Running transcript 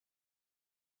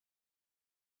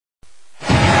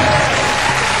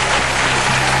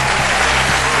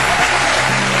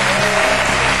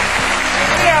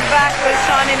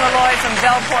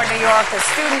Southport, New York, a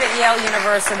student at Yale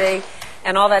University,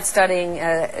 and all that studying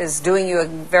is doing you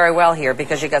very well here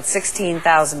because you got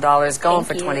 $16,000 going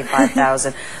for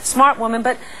 $25,000. Smart woman,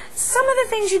 but some of the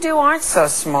things you do aren't so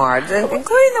smart,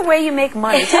 including the way you make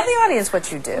money. Tell the audience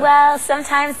what you do. Well,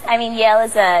 sometimes, I mean, Yale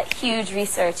is a huge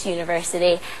research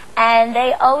university, and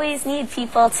they always need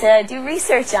people to do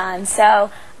research on. So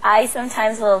I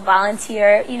sometimes will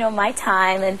volunteer, you know, my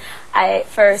time and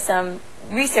for some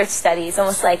research studies,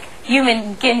 almost like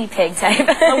human guinea pig type.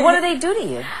 And what do they do to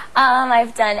you?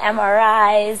 I've done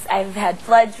MRIs, I've had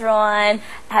blood drawn,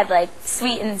 had like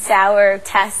sweet and sour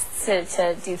tests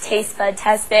to do taste bud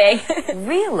testing.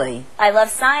 Really? I love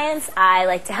science, I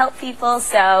like to help people,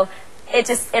 so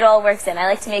it all works in. I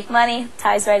like to make money,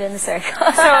 ties right in the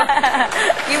circle. So,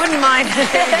 you wouldn't mind,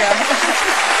 there you go.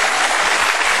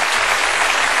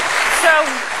 So,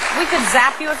 we could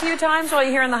zap you a few times while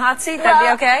you're here in the hot seat. That'd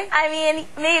be okay? I mean,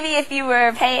 maybe if you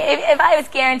were paying, if I was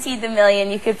guaranteed the million,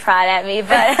 you could prod at me,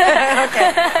 but...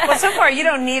 Okay. Well, so far, you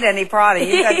don't need any prodding.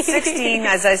 You've got 16,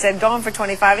 as I said, going for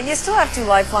 25, and you still have 2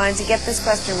 lifelines. You get this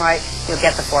question right, you'll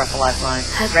get the 4th lifeline.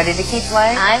 Ready to keep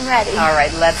playing? I'm ready. All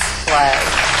right, let's play.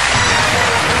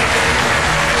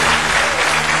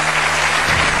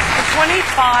 For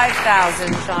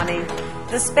 $25,000, Shani,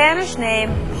 the Spanish name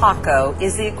Paco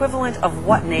is the equivalent of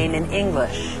what name in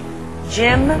English?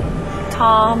 Jim,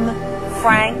 Tom,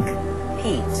 Frank,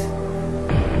 Pete.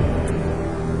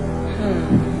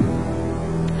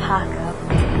 Paco.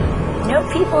 You know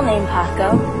people named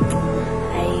Paco.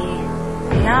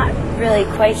 I'm not really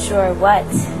quite sure what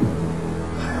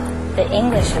the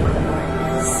English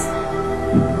equivalent is.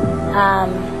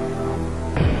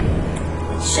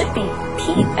 It should be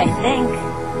Pete, I think.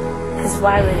 Because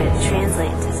why would it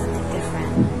translate to something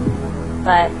different?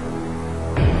 But,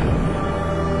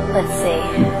 let's see.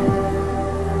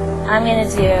 I'm going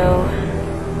to do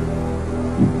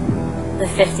the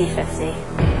 50-50.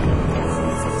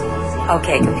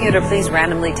 Okay, computer, please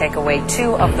randomly take away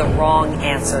 2 of the wrong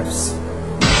answers.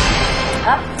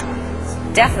 Oh.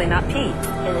 Definitely not Pete.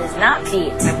 It is not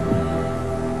Pete.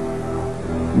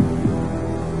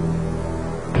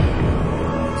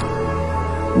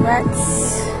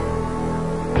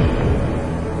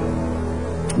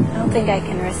 I don't think I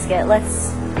can risk it.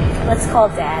 Let's call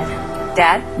Dad.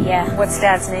 Dad? Yeah. What's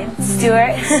Dad's name?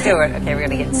 Stuart. Stuart. Okay, we're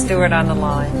going to get Stuart on the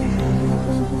line.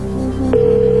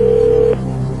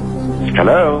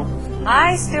 Hello.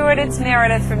 Hi, Stuart. It's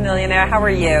Meredith from Millionaire. How are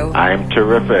you? I'm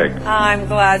terrific. I'm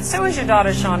glad. So is your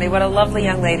daughter, Shani. What a lovely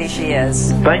young lady she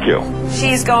is. Thank you.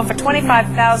 She's going for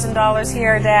 $25,000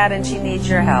 here, Dad, and she needs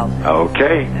your help.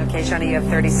 Okay. Okay, Shani, you have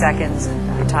 30 seconds.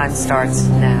 Your time starts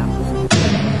now.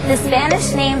 The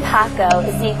Spanish name Paco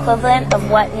is the equivalent of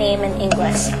what name in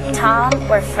English? Tom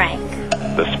or Frank?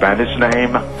 The Spanish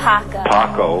name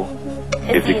Paco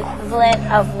is the equivalent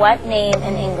of what name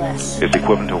in English? Is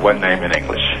equivalent to what name in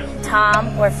English?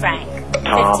 Tom or Frank?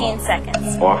 Tom 15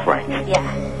 seconds. Or Frank?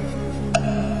 Yeah.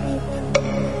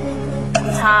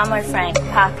 Tom or Frank?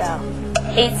 Paco.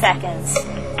 8 seconds.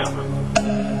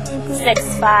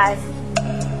 6, 5.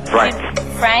 Frank.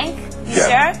 Frank? You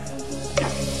Yeah. sure?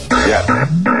 Yeah.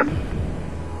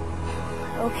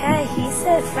 Okay, he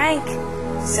said Frank.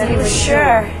 Said he was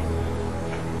sure.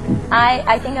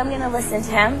 I think I'm going to listen to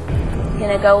him. I'm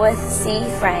going to go with C,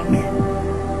 Frank.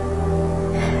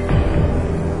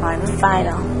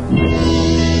 Final.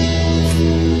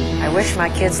 I wish my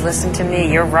kids listened to me.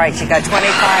 You're right. You got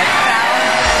 25,000.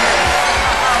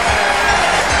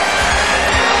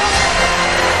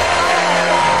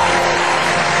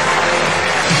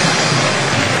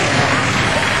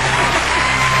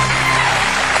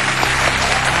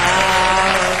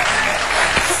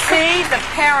 The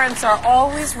parents are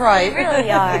always right. They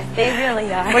really are. They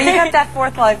really are. Well, you got that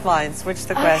 4th lifeline. Switch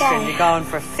the question. Okay. You're going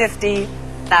for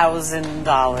 $50,000,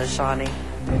 Shani.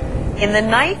 In the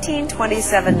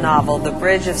 1927 novel, The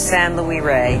Bridge of San Luis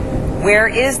Rey, where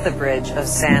is the Bridge of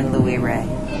San Luis Rey?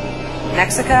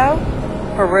 Mexico,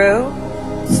 Peru,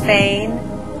 Spain,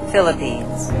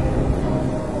 Philippines.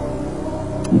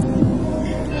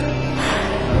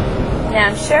 Now,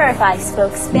 I'm sure if I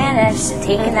spoke Spanish,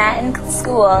 taken that in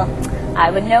school, I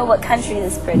would know what country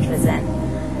this bridge was in.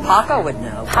 Paco would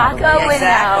know. Paco would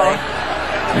know.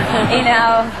 You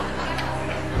know,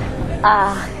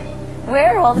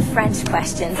 where are all the French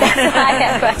questions? That's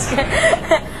my question.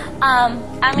 I'm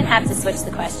going to have to switch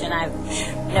the question. I have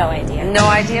no idea. No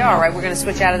idea? All right, we're going to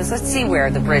switch out of this. Let's see where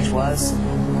the bridge was.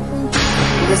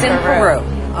 It was in Peru.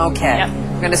 Okay. Yep.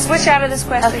 We're going to switch out of this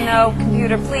question, though.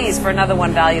 Computer, please, for another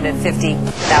one valued at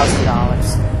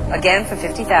 $50,000. Again, for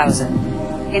 $50,000.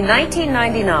 In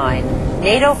 1999,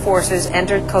 NATO forces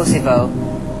entered Kosovo.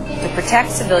 to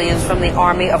protect civilians from the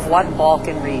army of what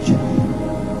Balkan region?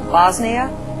 Bosnia,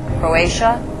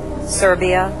 Croatia,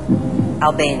 Serbia,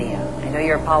 Albania. I know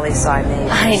you're a poli-sci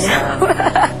major. I know.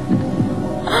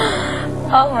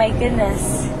 Oh my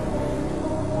goodness.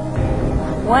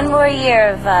 One more year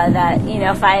of that, you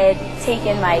know, if I had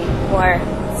taken my more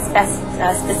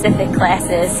specific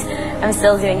classes. I'm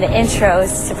still doing the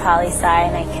intros to poli-sci,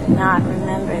 and I cannot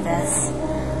remember this.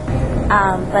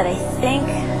 But I think,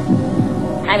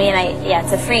 yeah,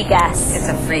 it's a free guess. It's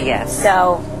a free guess.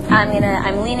 So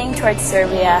I'm leaning towards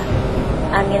Serbia.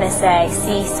 I'm gonna say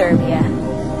C, Serbia.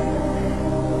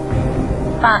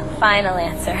 Final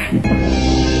answer.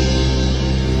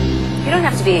 You don't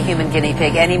have to be a human guinea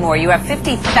pig anymore. You have $50,000.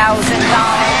 Our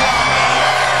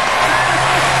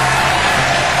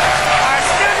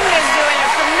student is doing a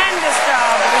tremendous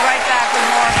job. We'll be right back with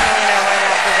more Millionaire right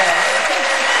after this.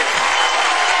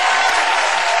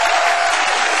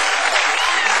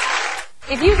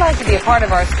 If you'd like to be a part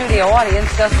of our studio audience,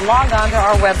 just log on to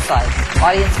our website.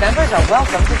 Audience members are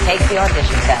welcome to take the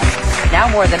audition test. Now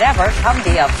more than ever, come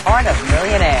be a part of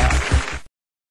Millionaire.